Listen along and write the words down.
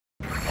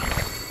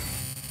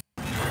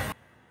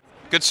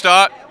Good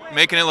start,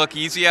 making it look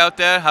easy out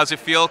there. How's it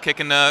feel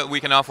kicking the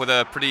weekend off with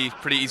a pretty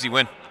easy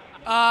win?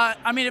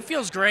 I mean, it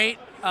feels great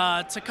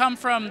to come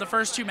from the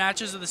first two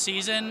matches of the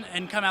season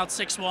and come out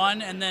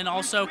 6-1, and then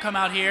also come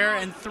out here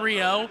and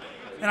 3-0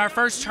 in our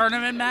first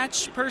tournament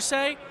match per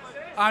se.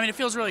 I mean, it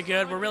feels really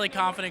good. We're really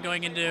confident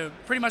going into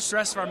pretty much the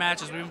rest of our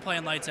matches. We've been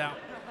playing lights out.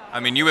 I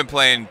mean, you've been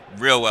playing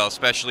real well,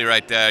 especially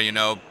right there. You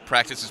know,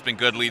 practice has been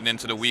good leading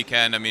into the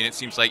weekend. I mean, it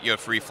seems like you're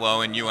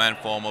free-flowing. You and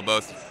Formal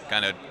both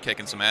kind of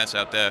kicking some ass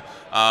out there.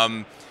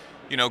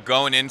 You know,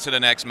 going into the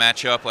next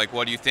matchup, like,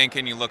 what are you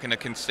thinking? You looking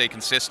to stay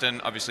consistent?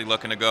 Obviously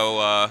looking to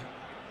go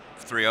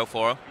 3-0,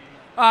 4-0?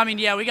 I mean,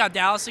 yeah, we got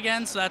Dallas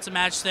again, so that's a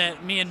match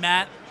that me and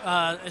Matt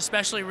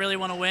especially really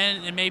want to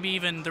win, and maybe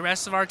even the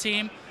rest of our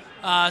team.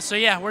 So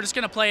yeah, we're just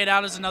going to play it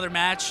out as another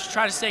match,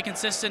 try to stay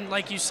consistent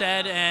like you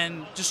said,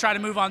 and just try to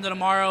move on to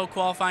tomorrow,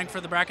 qualifying for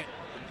the bracket.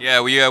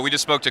 Yeah, we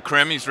just spoke to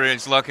Krim. He's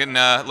looking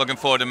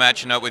forward to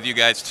matching up with you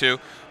guys too.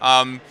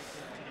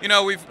 You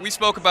know, we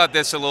spoke about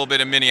this a little bit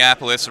in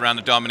Minneapolis around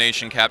the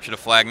domination, capture the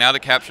flag. Now the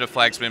capture the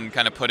flag's been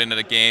kind of put into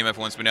the game.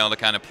 Everyone's been able to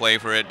kind of play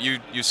for it.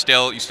 You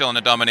still on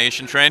the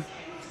domination train?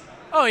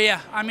 Oh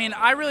yeah, I mean,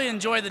 I really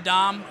enjoy the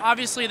dom.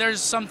 Obviously,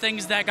 there's some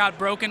things that got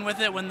broken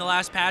with it when the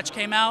last patch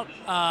came out.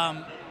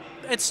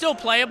 It's still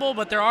playable,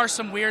 but there are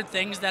some weird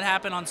things that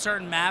happen on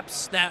certain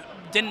maps that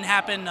didn't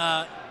happen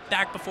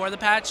back before the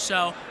patch.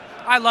 So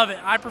I love it.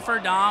 I prefer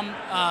dom.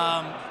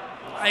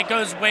 It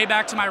goes way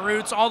back to my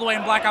roots. All the way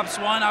in Black Ops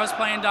 1, I was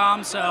playing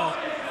dom, so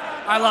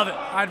I love it.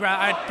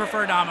 I'd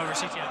prefer dom over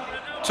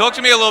CDL. Talk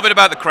to me a little bit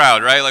about the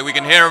crowd, right? Like, we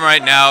can hear them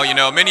right now. You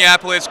know,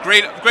 Minneapolis,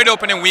 great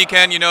opening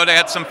weekend. You know, they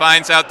had some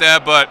fines out there,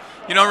 but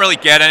you don't really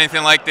get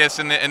anything like this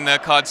in the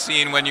COD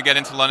scene when you get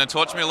into London.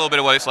 Talk to me a little bit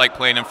of what it's like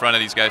playing in front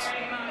of these guys.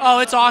 Oh,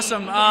 it's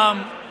awesome.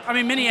 I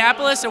mean,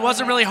 Minneapolis, it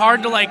wasn't really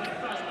hard to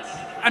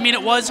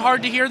it was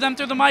hard to hear them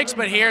through the mics,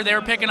 but here they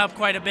were picking up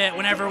quite a bit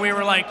whenever we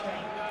were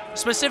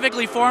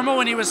specifically Formal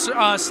when he was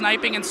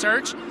sniping and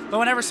search, but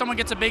whenever someone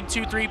gets a big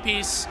 2-3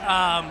 piece,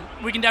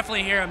 we can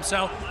definitely hear him.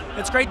 So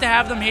it's great to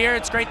have them here.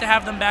 It's great to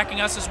have them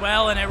backing us as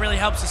well, and it really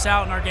helps us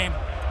out in our game.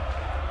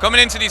 Coming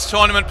into these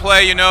tournament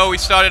play, you know, we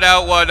started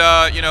out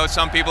what you know,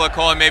 some people are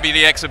calling maybe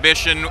the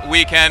exhibition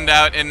weekend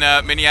out in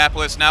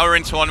Minneapolis. Now we're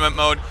in tournament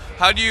mode.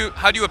 How do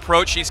you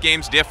approach these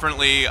games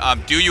differently?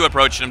 Do you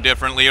approach them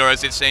differently, or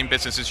is it same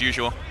business as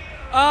usual?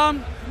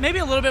 Maybe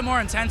a little bit more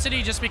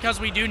intensity, just because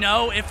we do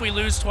know if we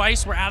lose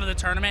twice, we're out of the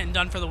tournament and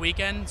done for the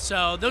weekend.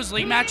 So those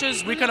league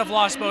matches, we could have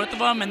lost both of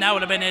them, and that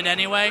would have been it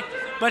anyway.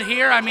 But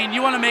here, I mean,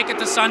 you want to make it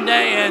to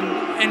Sunday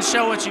and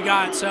show what you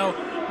got. So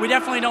we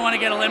definitely don't want to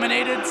get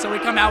eliminated, so we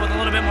come out with a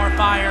little bit more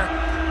fire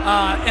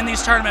in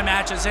these tournament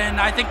matches. And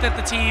I think that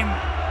the team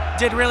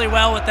did really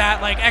well with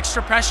that, like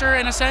extra pressure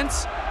in a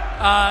sense.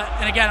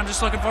 And again, I'm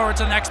just looking forward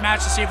to the next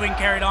match to see if we can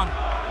carry it on.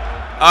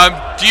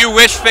 Do you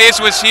wish FaZe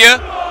was here?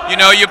 You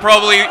know,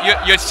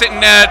 you're sitting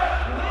there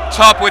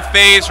top with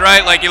FaZe,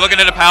 right? Like, you're looking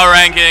at the power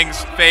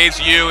rankings, FaZe,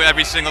 you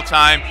every single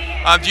time.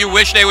 Do you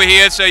wish they were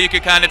here so you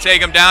could kind of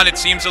take them down? It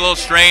seems a little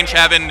strange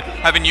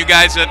having you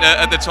guys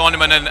at the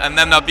tournament and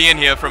them not being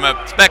here from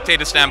a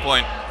spectator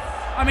standpoint.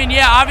 I mean,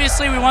 yeah,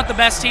 obviously we want the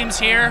best teams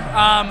here,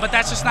 but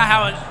that's just not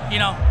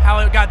how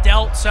it got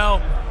dealt.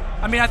 So,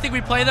 I mean, I think we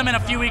play them in a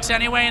few weeks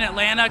anyway in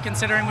Atlanta,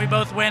 considering we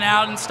both win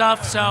out and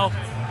stuff. So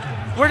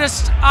we're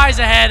just eyes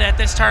ahead at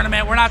this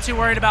tournament. We're not too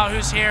worried about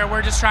who's here.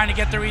 We're just trying to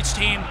get through each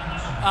team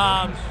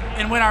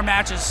and win our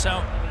matches.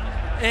 So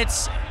it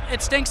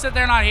stinks that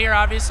they're not here,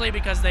 obviously,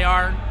 because they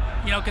are,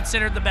 you know,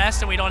 considered the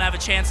best, and we don't have a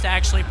chance to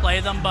actually play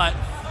them. But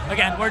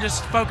again, we're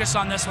just focused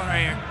on this one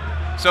right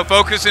here. So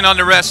focusing on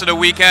the rest of the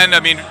weekend.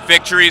 I mean,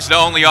 victory is the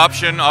only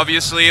option,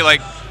 obviously.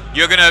 Like,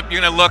 you're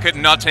gonna look at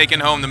not taking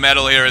home the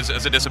medal here as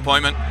a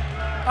disappointment.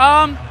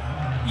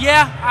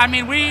 Yeah, I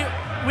mean,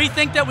 we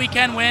think that we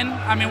can win.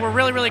 I mean, we're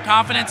really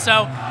confident.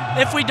 So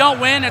if we don't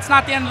win, it's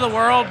not the end of the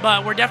world,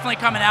 but we're definitely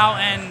coming out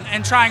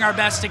and trying our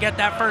best to get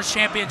that first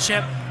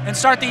championship and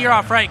start the year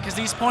off right, because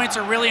these points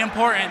are really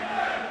important.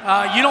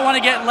 You don't want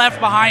to get left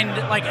behind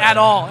at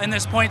all in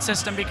this point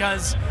system,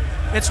 because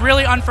it's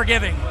really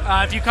unforgiving.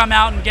 If you come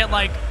out and get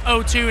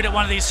 0-2 at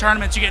one of these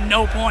tournaments, you get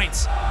no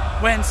points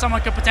when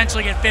someone could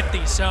potentially get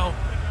 50. So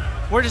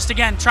we're just,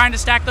 again, trying to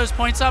stack those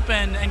points up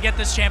and get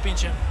this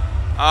championship.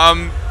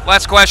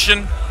 Last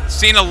question.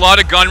 Seen a lot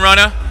of gun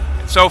runner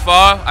so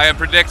far. I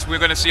predict we're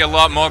going to see a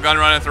lot more gun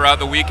runner throughout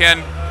the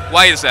weekend.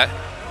 Why is that?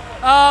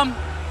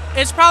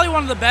 It's probably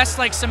one of the best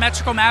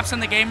symmetrical maps in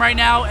the game right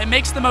now. It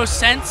makes the most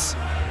sense.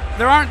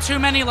 There aren't too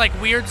many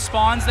weird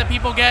spawns that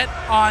people get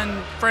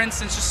on, for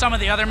instance, just some of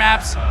the other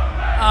maps.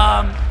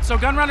 So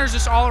gun runner's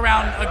just all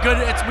around a good.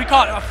 We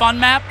call it a fun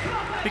map,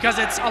 because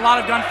it's a lot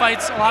of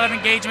gunfights, a lot of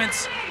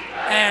engagements,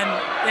 and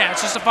yeah,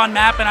 it's just a fun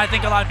map, and I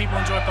think a lot of people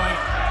enjoy playing it.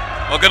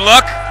 Well, good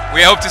luck.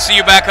 We hope to see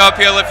you back up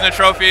here lifting the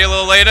trophy a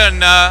little later,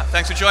 and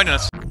thanks for joining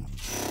us.